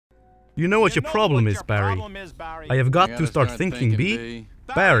You know what your problem is, Barry. I have got to start thinking, B.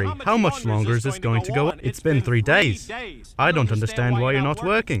 Barry, how much longer is this going to go on? It's been 3 days. I don't understand why you're not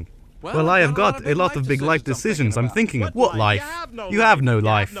working. Well, I have got a lot of big life decisions I'm thinking of. What life? You have no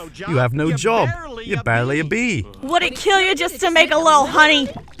life. You have no job. You're barely a bee. Would it kill you just to make a little honey?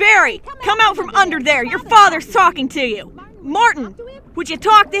 Barry, come out from under there. Your father's talking to you. Martin, would you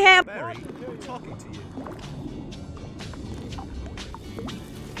talk to him? Barry, talking to you.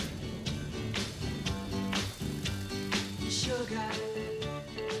 Sugar.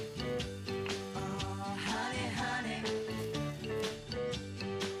 Oh, honey, honey.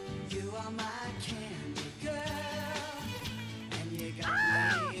 You are my candy girl. And you got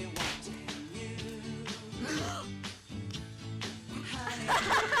me wanting you.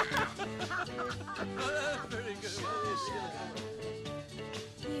 Very good.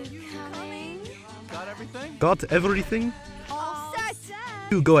 You coming? Got everything? Got everything? All set.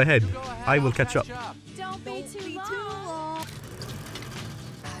 You go ahead. I will catch up. Don't be too long.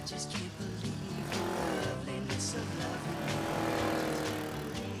 I just can't believe the loveliness of loving.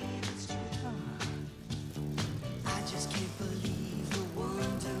 I just can't believe the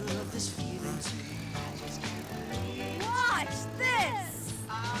wonder of this feeling too. Watch this.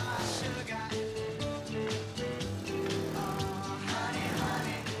 Sugar. Oh, honey,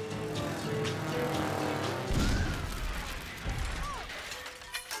 honey.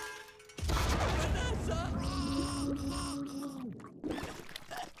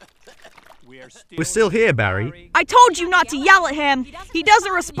 We're still here, Barry. I told you not to yell at him. He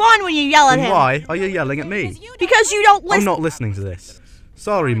doesn't respond when you yell at Then him. why are you yelling at me? Because you don't I'm listen. not listening to this.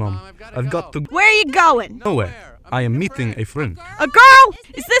 Sorry, Mom. I've got to Where are you going? nowhere. I am meeting a friend. A girl?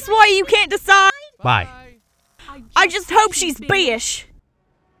 Is this why you can't decide? Bye. I just hope she's B-ish.